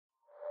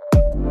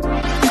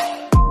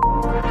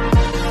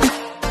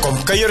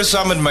Kom kuier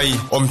saam met my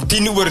om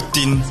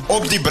 10:10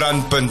 op die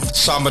Brandpunt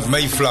saam met my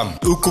Vlam.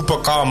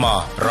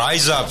 Ukupakama,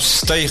 rise up,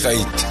 styg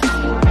uit.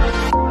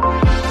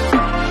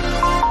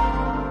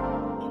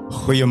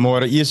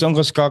 Goeiemôre, u is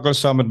ingeskakel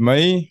saam met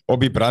my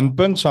op die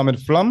Brandpunt saam met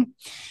Vlam.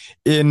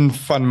 En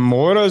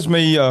vanmôre is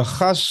my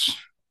gas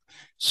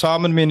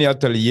saam met my in die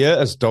ateljee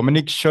is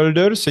Dominique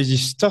Schilder. Sy is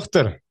die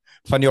stigter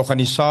van die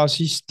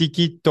organisasie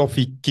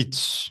Toffee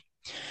Kids.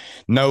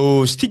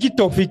 Nou,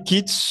 Toffee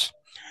Kids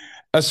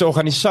is 'n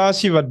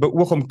organisasie wat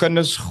beoog om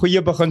kinders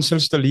goeie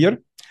beginsels te leer.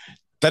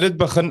 Dit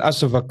begin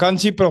as 'n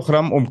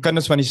vakansieprogram om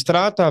kinders van die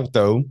straat af te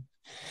hou.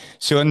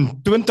 So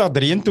in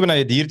 2023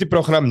 het hierdie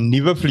program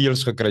nuwe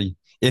vleuels gekry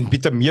en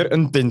bied 'n meer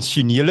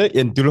intentionele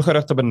en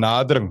doelgerigte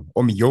benadering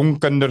om jong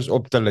kinders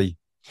op te lei.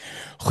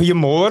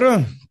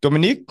 Goeiemôre,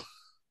 Dominique.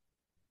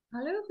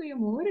 Hallo,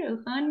 goeiemôre.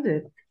 Hoe gaan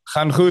dit?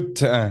 Gaan goed.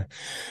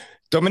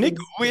 Dominique,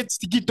 hoe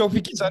het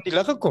Toffee Kids aan die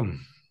lig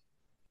gekom?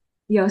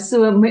 Ja,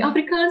 so my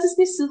Afrikaans is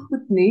nie so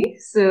goed nie.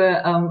 So,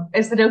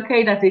 is dit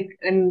okay dat ek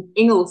in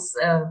Engels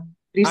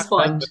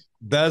respond?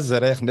 Dis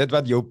reg, net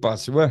wat jou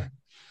pas, hoor.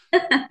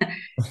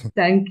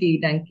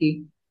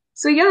 Dankie.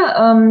 So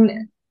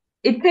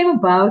it came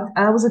about,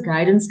 I was a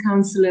guidance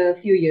counselor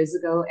a few years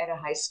ago at a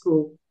high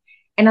school.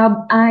 And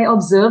I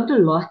observed a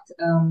lot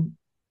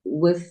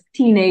with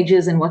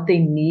teenagers and what they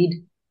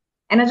need.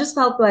 And I just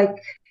felt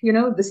like,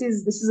 this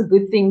is a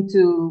good thing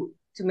to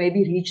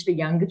maybe reach the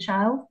younger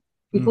child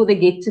before they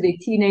get to their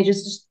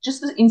teenagers,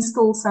 just to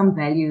instill some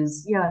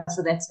values. Yeah,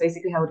 so that's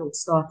basically how it all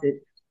started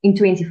in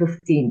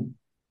 2015.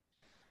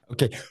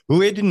 Okay,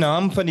 hoe het die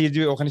naam van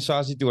hierdie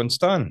organisasie toe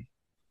ontstaan?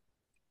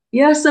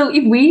 Yeah, so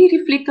if we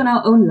reflect on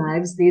our own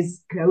lives,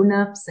 there's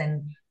grown-ups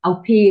and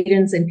our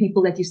parents and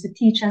people that used to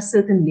teach us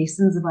certain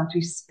lessons about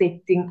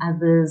respecting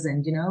others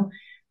and,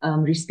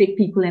 respect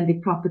people and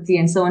their property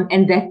and so on.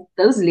 And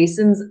those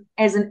lessons,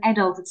 as an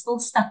adult, it's still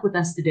stuck with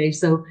us today.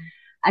 So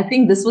I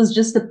think this was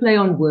just a play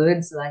on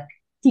words, like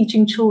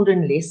teaching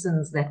children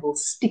lessons that will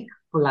stick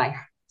for life.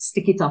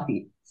 Sticky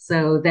Toffee.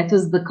 So that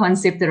was the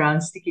concept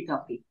around Sticky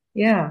Toffee.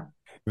 Yeah.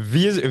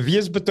 Wie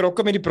is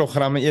betrokke met die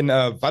programme en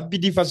wat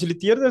bied die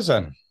fasiliteerders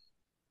aan?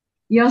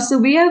 Yeah, so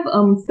we have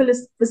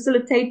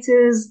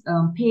facilitators,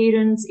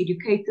 parents,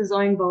 educators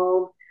are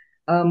involved.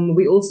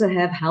 We also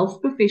have health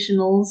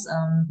professionals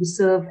who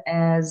serve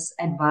as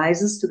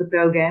advisors to the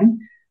program,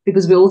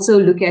 because we also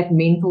look at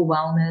mental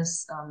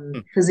wellness,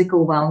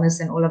 physical wellness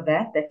and all of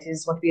that. That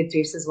is what we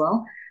address as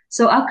well.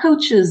 So our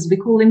coaches, we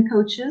call them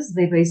coaches.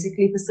 They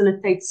basically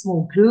facilitate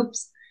small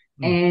groups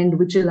and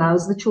which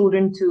allows the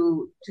children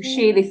to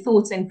share their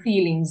thoughts and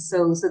feelings.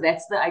 So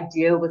that's the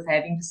idea with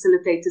having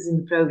facilitators in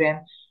the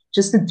program,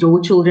 just to draw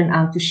children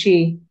out to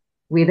share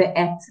where they're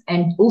at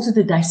and also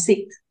to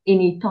dissect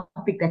any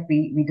topic that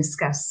we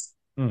discuss.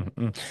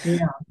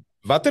 Yeah.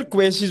 Watter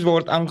kwessies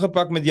word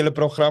aangepak met julle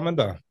programme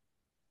daar?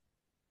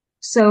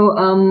 So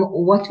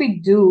what we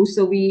do,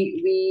 so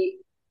we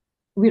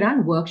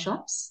run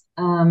workshops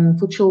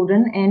for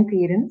children and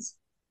parents,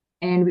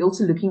 and we're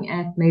also looking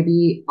at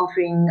maybe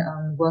offering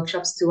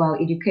workshops to our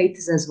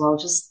educators as well,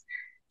 just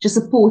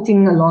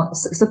supporting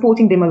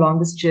them along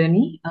this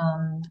journey.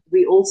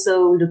 We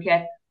also look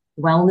at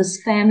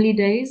wellness family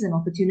days, an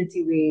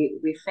opportunity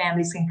where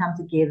families can come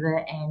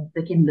together and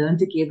they can learn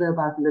together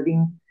about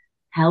living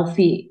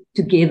healthy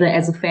together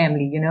as a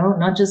family,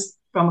 not just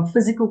from a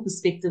physical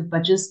perspective,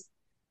 but just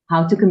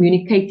how to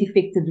communicate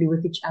effectively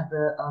with each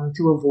other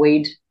to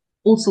avoid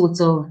all sorts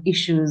of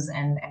issues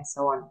and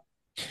so on.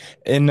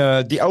 En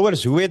die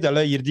ouers, hoe het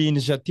hulle hierdie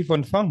inisiatief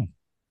ontvang?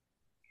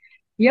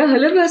 Ja,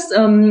 hulle was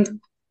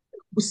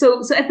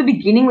so at the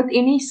beginning with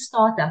any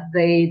startup,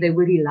 they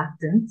were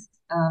reluctant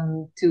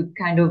to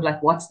kind of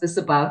like, what's this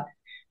about?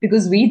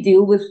 Because we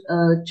deal with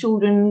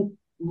children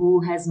who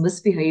has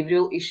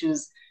misbehavioral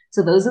issues.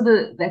 So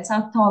that's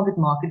our target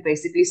market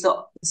basically.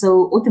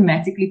 So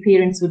automatically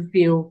parents would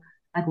feel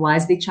like, why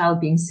is their child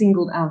being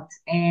singled out?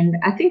 And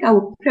I think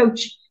our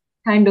approach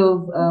kind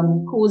of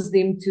caused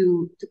them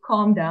to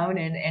calm down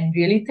and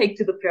really take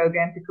to the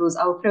program, because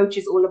our approach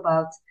is all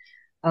about,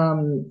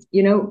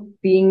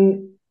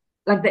 being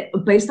like that,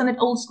 based on an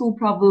old school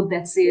proverb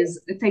that says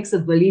it takes a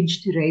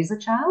village to raise a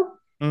child.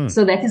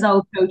 So that is our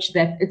approach,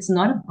 that it's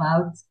not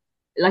about,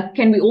 like,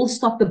 can we all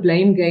stop the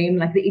blame game,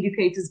 like the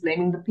educators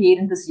blaming the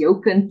parent as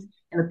jou kind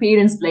and the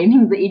parents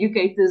blaming the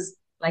educators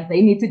like they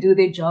need to do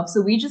their job.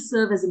 So we just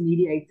serve as a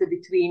mediator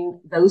between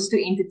those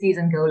two entities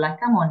and go like,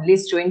 come on,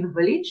 let's join the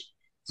village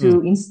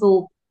to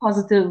instill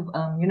positive,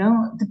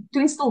 to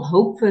instill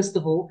hope first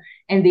of all,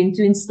 and then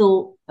to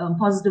instill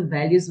positive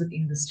values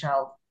within this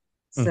child.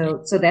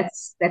 So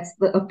that's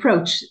the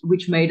approach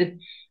which made it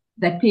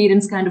that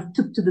parents kind of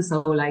took to this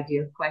whole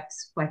idea quite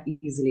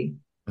easily.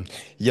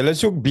 Julle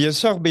is ook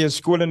besig by 'n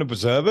skool en 'n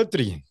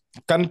observatory.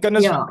 Kan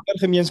kinders van ander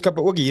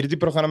gemeenskappe ook hierdie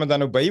programme dan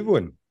nou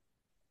bywoon?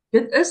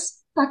 Dit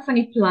is part van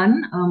die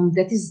plan.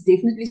 That is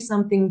definitely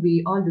something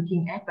we are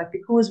looking at, but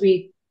because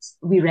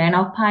we ran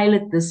our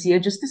pilot this year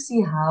just to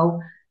see how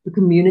the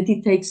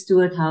community takes to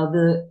it, how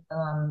the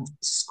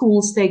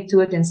schools take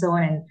to it and so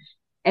on. And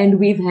And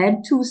we've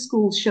had 2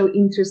 schools show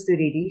interest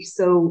already.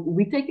 So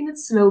we're taking it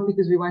slow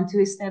because we want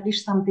to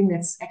establish something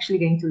that's actually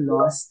going to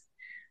last.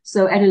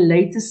 So at a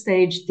later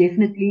stage,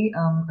 definitely,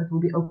 it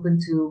will be open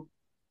to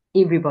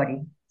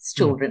everybody, it's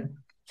children.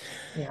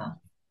 Yeah.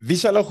 Wie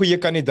sal 'n goeie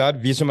kandidaat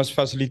wees om as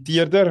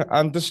fasiliteerder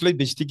aan te sluit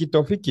by Sticky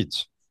Toffee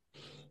Kids?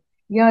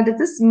 Yeah,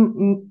 that is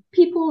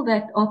people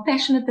that are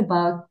passionate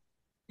about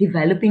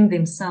developing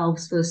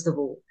themselves, first of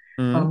all,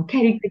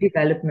 character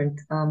development,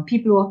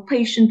 people who are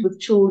patient with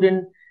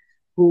children,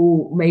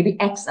 who maybe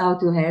acts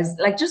out, who has,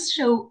 like, just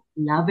show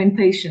love and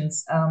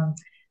patience,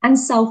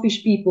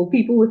 unselfish people,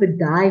 people with a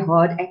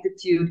die-hard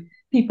attitude,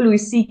 people who are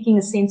seeking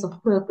a sense of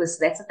purpose.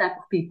 That's the type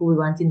of people we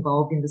want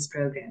involved in this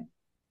program.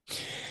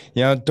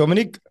 Ja,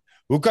 Dominique,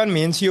 hoe kan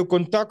mense jou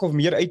kontak of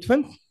meer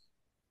uitvind?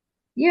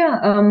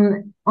 Yeah,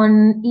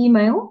 on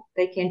email,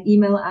 they can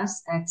email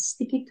us at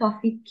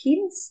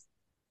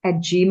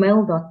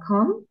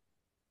stickytoffeekids@gmail.com.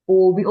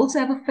 Or we also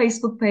have a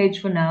Facebook page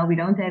for now. We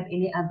don't have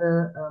any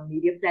other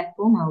media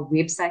platform. Our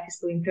website is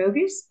still in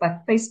progress,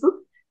 but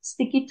Facebook,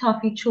 Sticky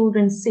Toffee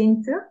Children's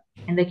Center,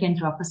 and they can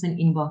drop us an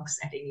inbox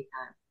at any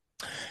time.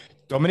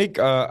 Dominique,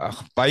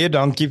 baie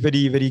dankie vir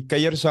die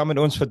kuier saam met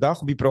ons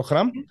vandag op die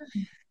program.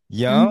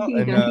 Ja,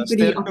 dankie vir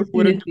die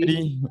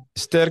opportunity.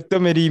 Sterkte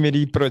met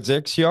die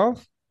projek, ja.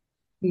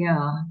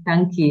 Ja,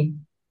 dankie.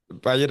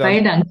 Baie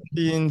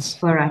dankie.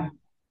 All right.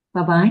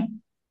 Bye-bye.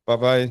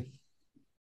 Bye-bye.